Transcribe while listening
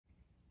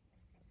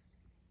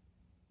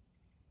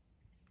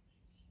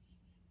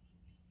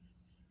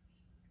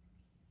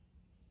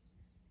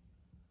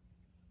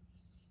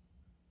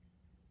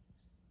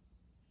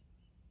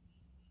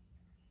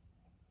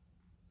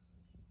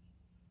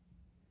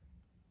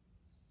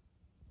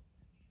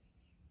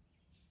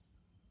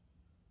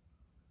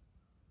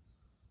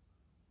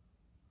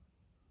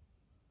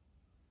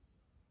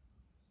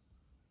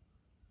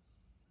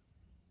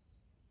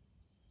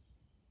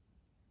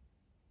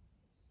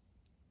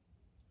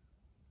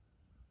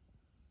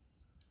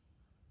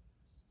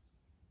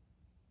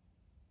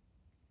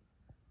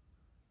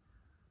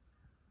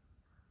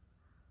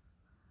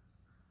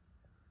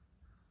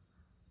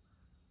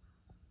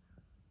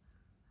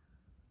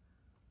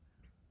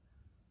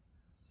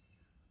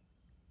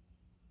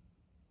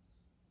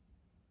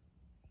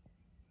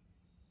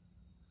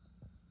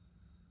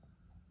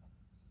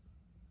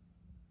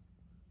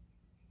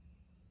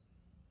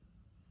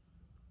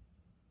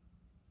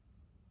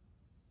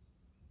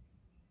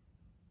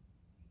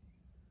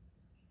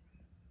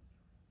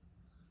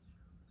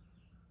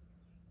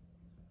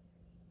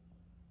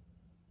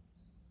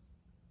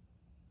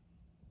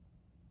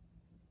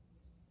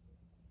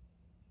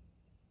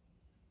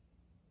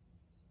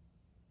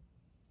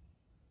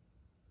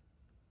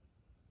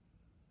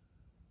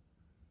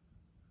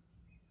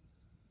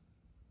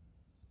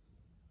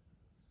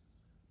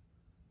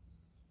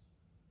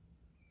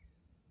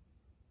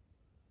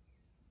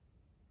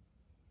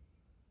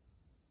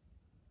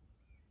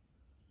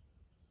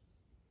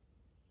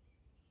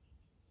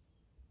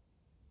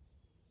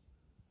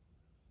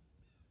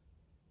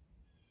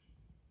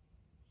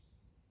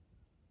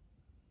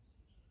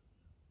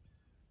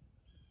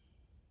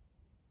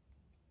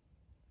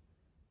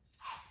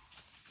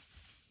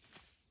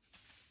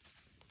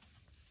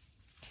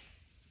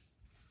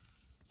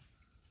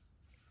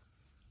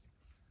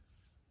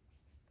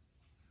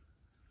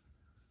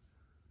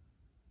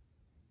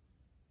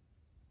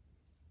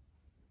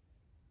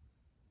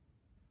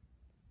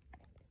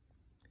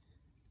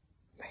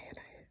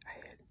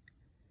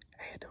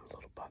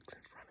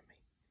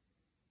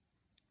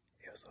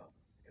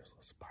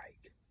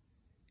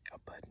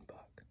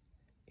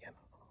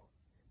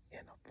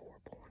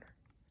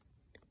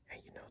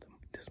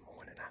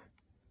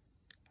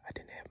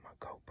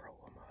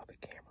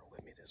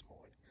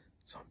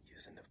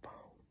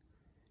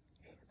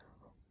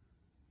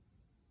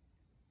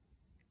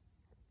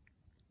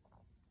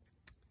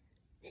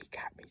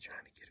got me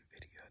trying to get a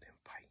video of them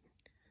fighting,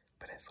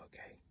 but that's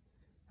okay.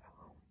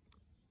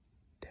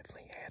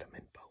 Definitely had them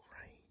in bow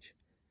range,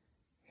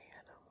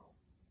 and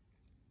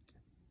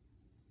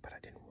but I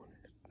didn't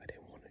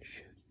want to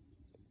shoot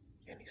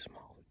any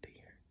smaller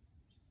deer.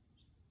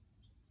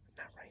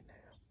 Not right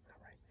now. Not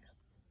right now.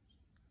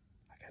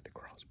 I got the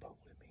crossbow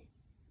with me.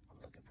 I'm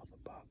looking for the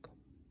buck.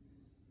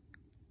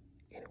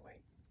 Anyway,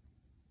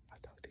 I'll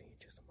talk to you in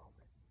just a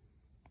moment.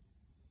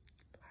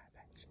 Live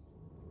action.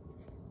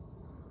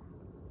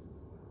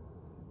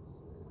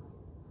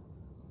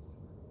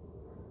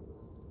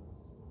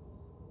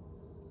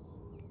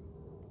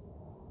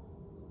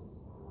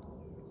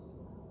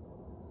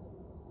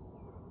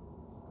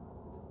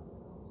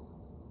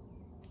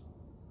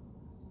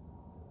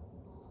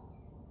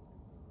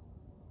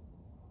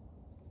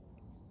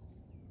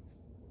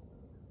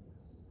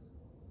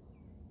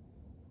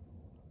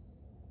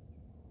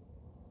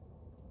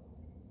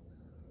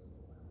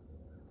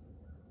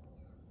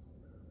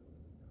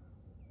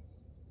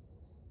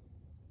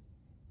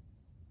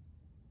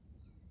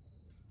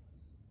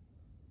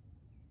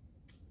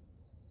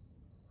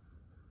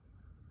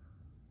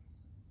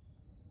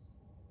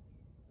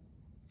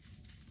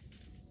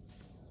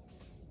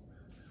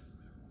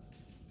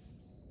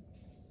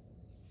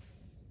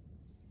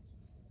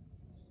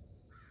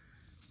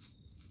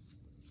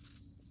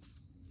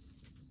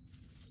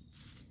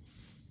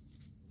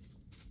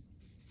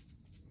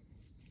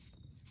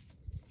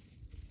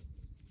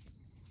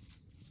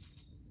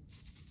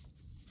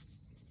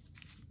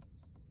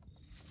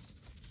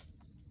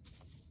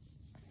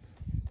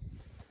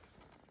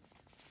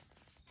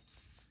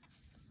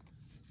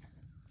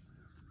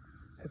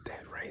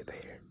 That right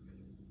there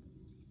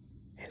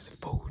has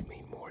fooled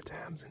me more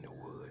times in the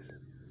woods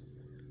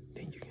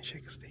than you can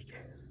shake a stick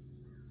at.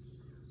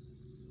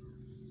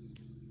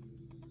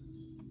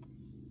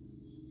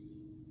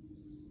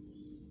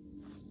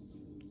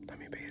 Let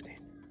me pay attention.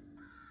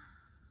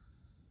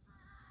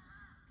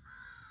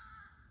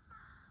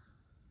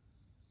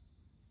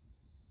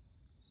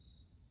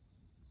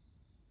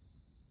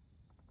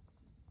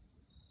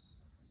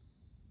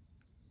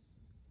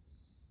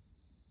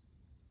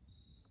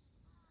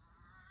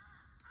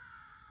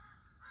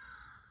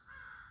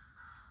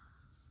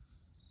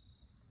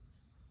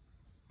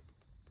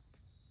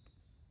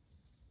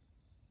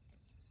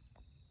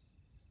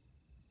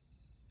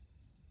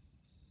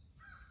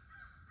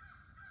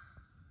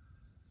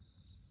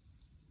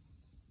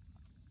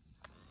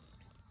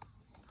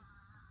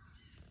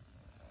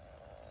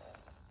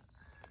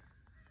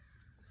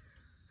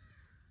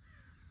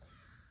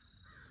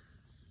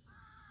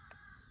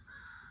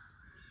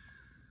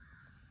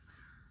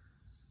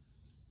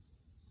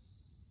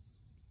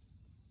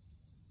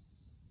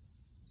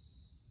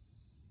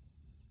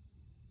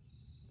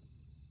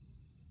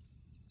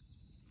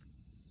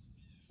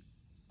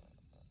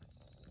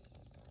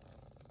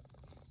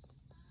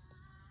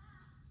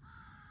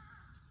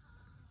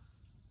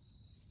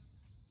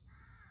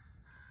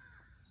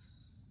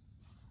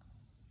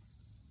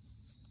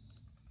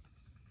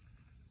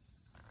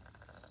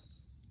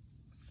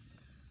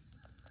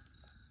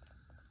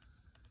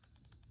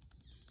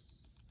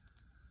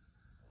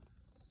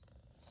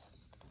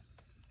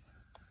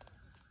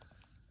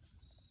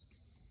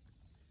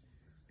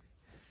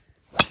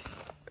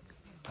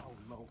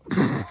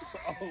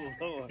 Oh,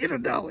 Lord. Hit a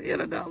dollar, hit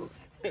a dollar.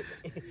 At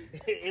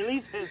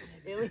least I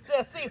see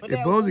what They're that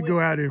supposed to one go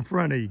went. out in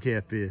front of you,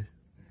 catfish.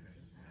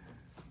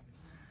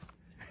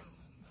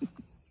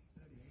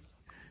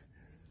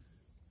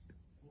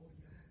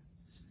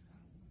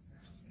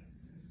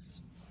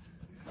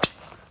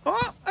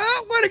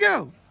 Oh, where'd it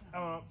go?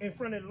 In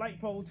front of the light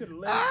pole to the All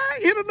left. right,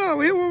 hit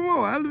another, hit one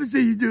more. Let me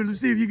see you do.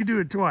 Let's see if you can do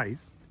it twice.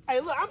 Hey,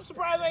 look, I'm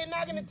surprised I ain't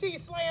knocking the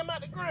teeth slam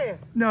out the ground.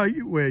 No,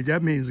 well,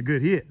 that means a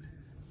good hit.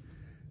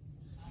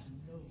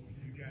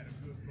 You got a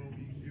good bow,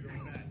 you can get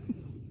on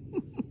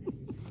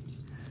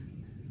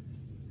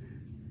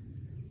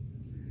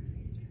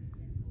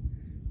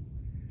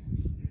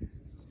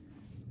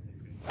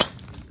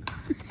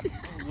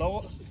that.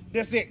 Lord,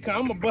 that's it.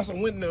 I'm gonna bust a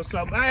window or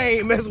something. I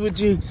ain't messing with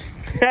you.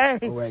 Hey.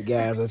 All right,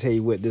 guys, I'll tell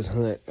you what, this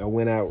hunt, I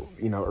went out,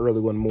 early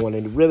one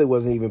morning. It really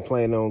wasn't even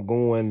planning on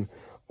going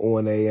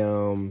on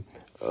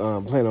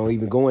planning on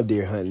even going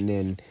deer hunting.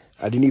 And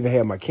I didn't even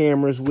have my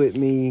cameras with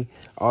me.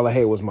 All I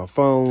had was my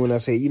phone. I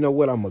said, you know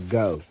what, I'm going to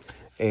go.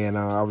 And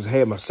I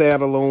had my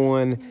saddle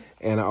on,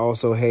 and I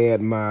also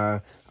had my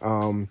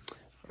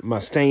my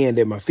stand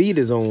that my feet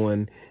is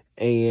on.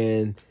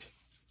 And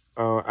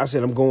I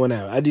said, I'm going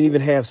out. I didn't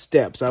even have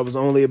steps. I was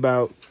only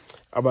about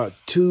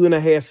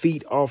 2.5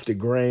 feet off the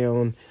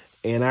ground,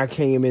 and I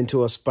came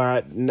into a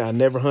spot I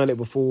never hunted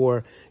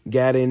before,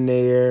 got in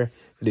there.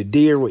 The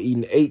deer were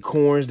eating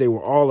acorns. They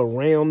were all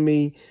around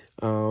me.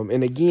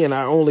 And again,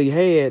 I only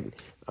had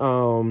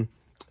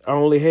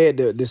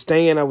the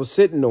stand I was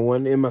sitting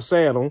on in my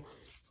saddle.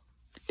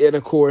 And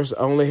of course,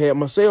 I only had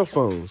my cell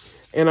phone.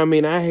 And I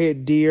mean, I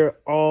had deer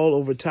all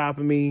over top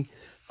of me.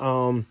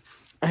 I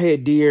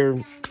had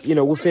deer,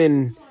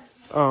 within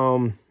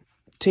 10,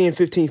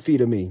 15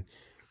 feet of me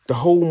the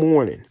whole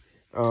morning.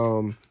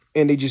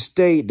 and they just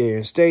stayed there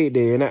and stayed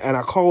there. And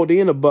I called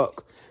in a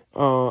buck,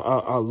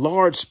 a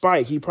large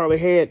spike. He probably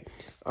had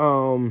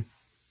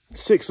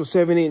 6 or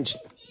 7 inch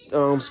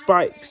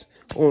spikes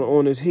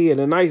on his head,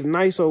 a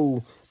nice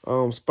old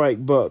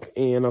spike buck.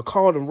 And I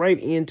called him right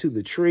into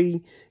the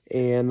tree.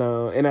 And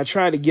I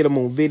tried to get him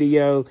on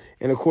video,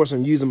 and of course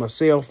I'm using my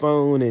cell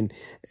phone, and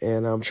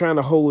I'm trying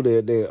to hold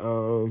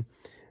the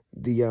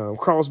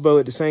crossbow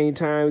at the same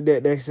time.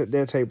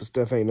 That type of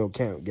stuff ain't no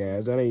count,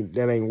 guys. That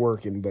ain't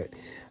working. But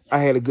I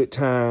had a good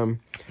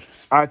time.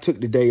 I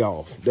took the day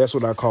off. That's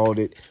what I called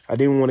it. I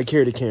didn't want to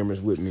carry the cameras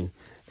with me,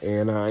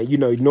 and you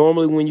know,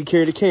 normally when you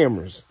carry the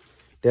cameras,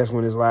 that's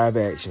when it's live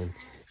action.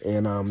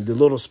 And the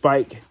little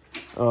spike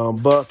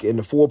buck and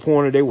the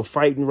 4-pointer, they were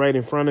fighting right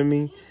in front of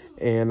me.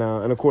 And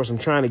of course, I'm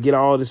trying to get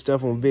all this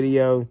stuff on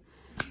video.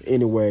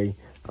 Anyway,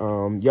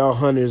 y'all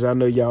hunters, I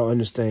know y'all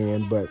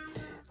understand, but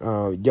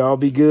y'all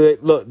be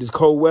good. Look, this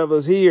cold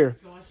weather's here.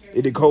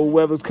 The cold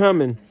weather's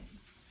coming.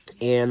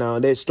 And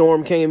that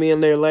storm came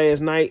in there last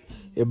night.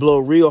 It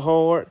blew real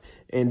hard.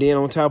 And then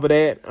on top of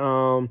that,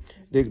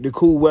 the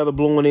cool weather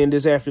blowing in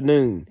this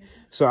afternoon.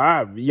 So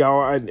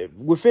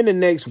within the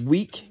next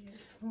week,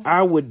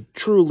 I would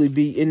truly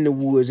be in the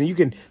woods.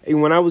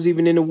 And when I was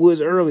even in the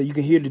woods earlier, you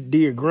can hear the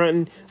deer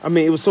grunting. I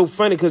mean, it was so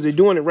funny because they're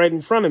doing it right in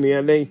front of me.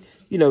 And they,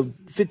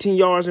 15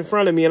 yards in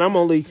front of me, and I'm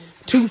only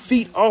 2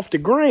 feet off the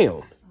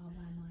ground.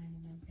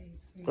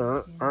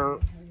 And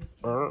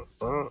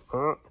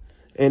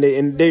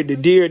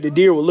the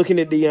deer were looking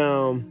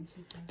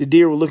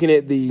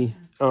at the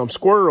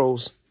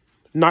squirrels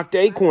knock the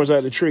acorns out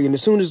of the tree. And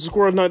as soon as the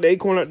squirrels knocked the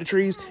acorn out the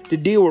trees, the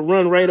deer would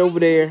run right over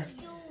there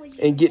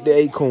and get the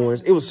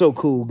acorns. It was so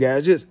cool,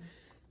 guys. Just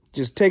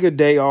take a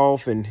day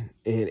off and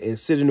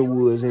sit in the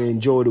woods and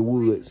enjoy the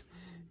woods.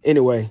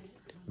 Anyway,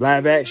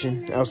 live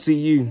action. I'll see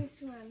you.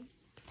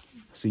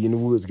 See you in the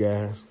woods,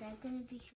 guys.